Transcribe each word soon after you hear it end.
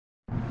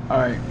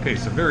Alright. Okay,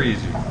 so very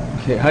easy.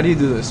 Okay, how do you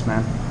do this,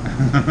 man?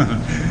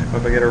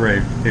 Hope I get it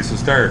right. Okay, so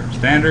start.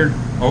 Standard.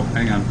 Oh,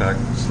 hang on, back.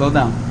 Slow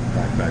down.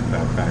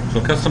 Back.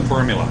 So custom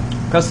formula.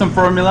 Custom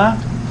formula.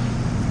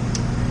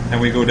 And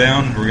we go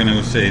down, we're going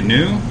to say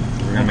new.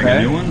 We're going to make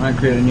a new one. I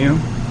create a new.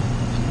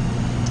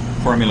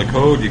 Formula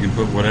code, you can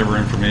put whatever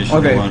information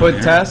you want. Okay,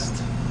 put test.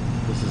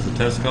 This is the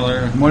test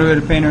color.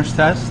 Motivated Painters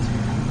test.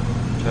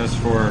 Test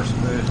for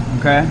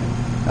okay,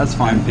 that's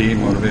fine. MP,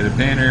 Motivated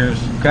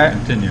Painters. Okay.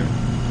 Continue.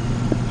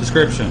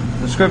 Description.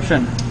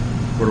 Description.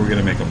 What are we going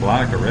to make, a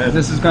black or red?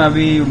 This is going to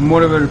be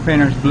Motivated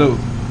Painters blue.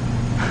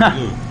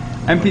 Blue.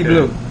 MP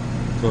blue.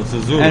 So it's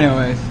azul.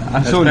 Anyways,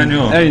 azul.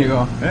 Español. There you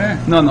go. Eh?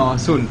 No,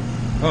 azul.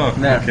 Oh,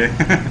 there. Okay.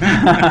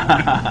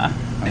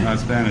 I'm not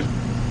Spanish.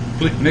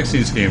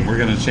 Mixing scheme, we're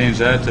going to change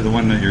that to the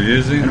one that you're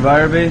using.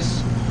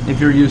 WaterBased, if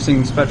you're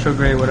using Spectral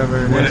Gray,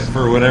 whatever it is.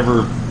 For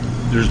whatever,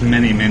 there's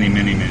many more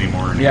in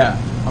here. Yeah,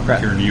 okay.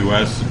 Here in the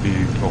US, it'd be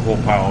a whole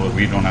pile that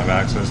we don't have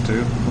access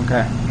to.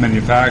 Okay.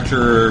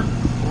 Manufacturer,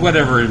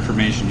 whatever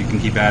information, you can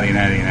keep adding.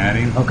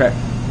 Okay.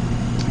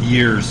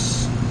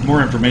 Years,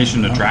 more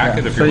information to track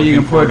it if so you're you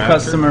looking for it. So you can put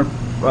customer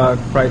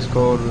price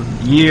code,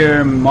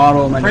 year,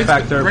 model,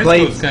 manufacturer, price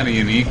plate. code's kind of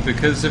unique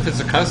because if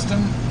it's a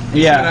custom,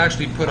 you should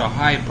actually put a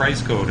high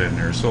price code in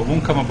there, so it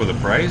won't come up with a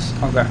price.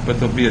 Okay. But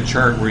there'll be a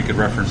chart where you could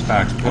reference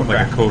back to put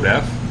like a code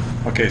F.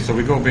 Okay, so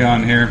we go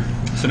beyond here.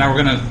 So now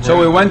we're gonna. So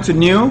we went to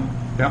new.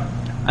 Yeah.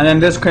 And then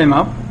this came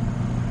up.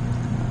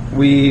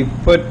 We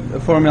put the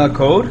formula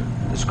code,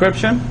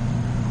 description,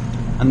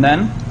 and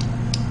then.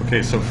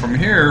 Okay, so from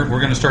here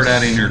we're gonna start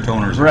adding your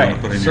toners. Right.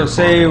 Put in So your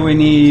say formula. we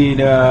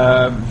need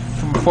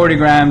 40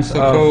 grams so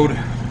of code.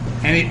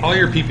 All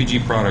your PPG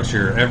products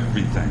here,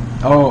 everything.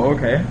 Oh,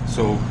 okay.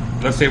 So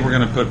let's say we're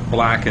going to put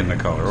black in the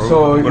color.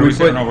 So what we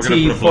put no, we're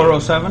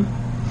T407?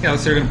 Yeah,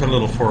 let's say we're going to put a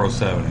little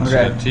 407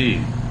 instead of T.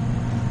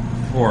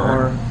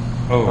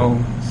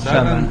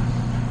 407.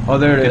 Oh,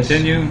 there it is.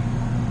 Continue.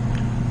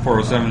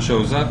 407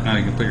 shows up. Now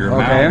you can put your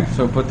amount. Okay,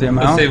 so put the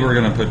amount. Let's say we're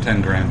going to put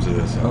 10 grams of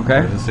this.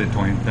 Okay. Let's say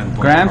 10.5.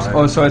 Grams?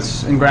 Oh, so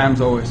it's in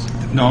grams always.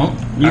 No.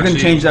 You can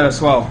change that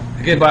as well.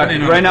 Again, but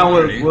right now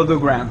quantity. we'll do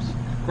grams.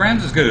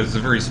 Grams is good. It's a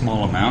very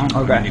small amount.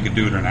 Okay. I mean, you could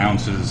do it in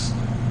ounces.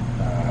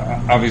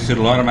 Obviously,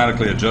 it'll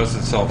automatically adjust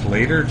itself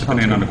later,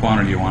 depending on the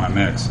quantity you want to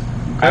mix.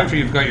 Okay. After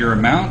you've got your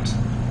amount,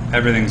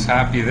 everything's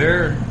happy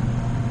there.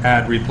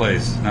 Add,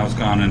 replace. Now it's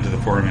gone into the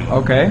formula.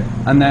 Okay,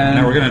 and then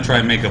now we're going to try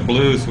and make a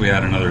blue, so we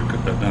add another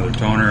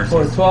toner.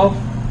 412.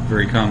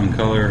 Very common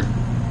color.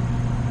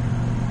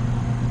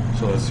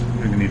 So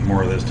we need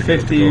more of this to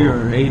 50 go.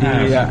 or 80.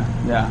 Yeah.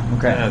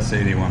 Okay. That's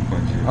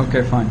 81.2.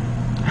 Okay, fine.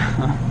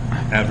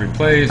 Add,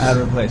 replace. Add,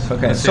 replace.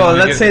 Okay. So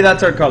let's say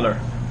that's our color.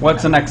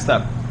 What's the next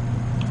step?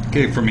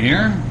 Okay, from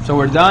here. So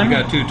we're done. You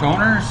got 2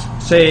 toners.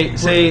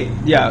 Say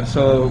yeah.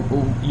 So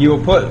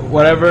you'll put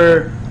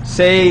whatever.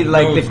 Say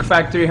like the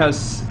factory has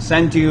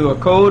sent you a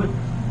code,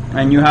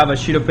 and you have a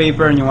sheet of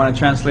paper, and you want to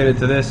translate it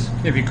to this.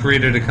 If you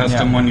created a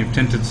custom one, you've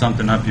tinted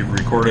something up, you've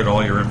recorded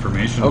all your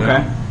information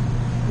down.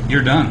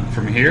 You're done.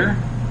 From here,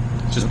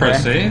 just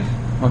press save.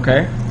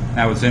 Okay.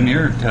 Now it's in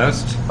here.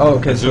 Test. Oh,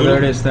 okay. So there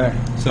it is there.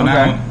 So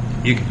now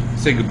you can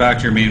say go back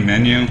to your main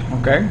menu.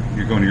 Okay.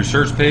 You're going to your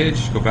search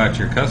page. Go back to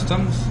your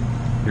customs.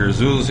 Your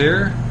Azul's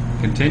here.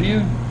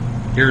 Continue.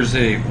 Here's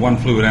a 1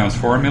 fluid ounce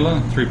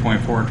formula,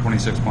 3.4 and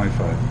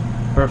 26.5.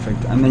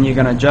 Perfect. And then you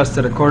can adjust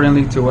it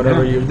accordingly to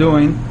whatever you're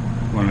doing.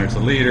 Whether it's a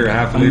liter,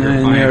 half a liter,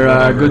 and pint,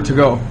 you're good to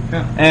go.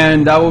 Yeah.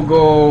 And that will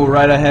go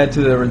right ahead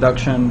to the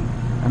reduction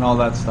and all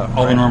that stuff.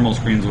 All the normal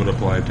screens would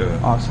apply to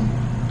it. Awesome.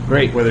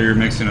 Great. Whether you're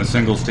mixing a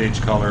single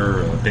stage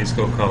color, a base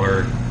coat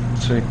color.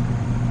 Sweet.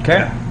 Okay.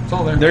 Yeah, it's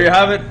all there. There you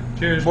have it.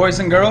 Cheers. Boys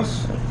and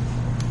girls.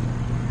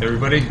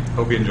 Everybody,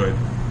 hope you enjoyed.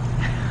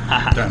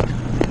 Done.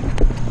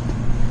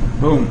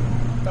 Boom.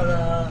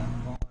 Ta-da.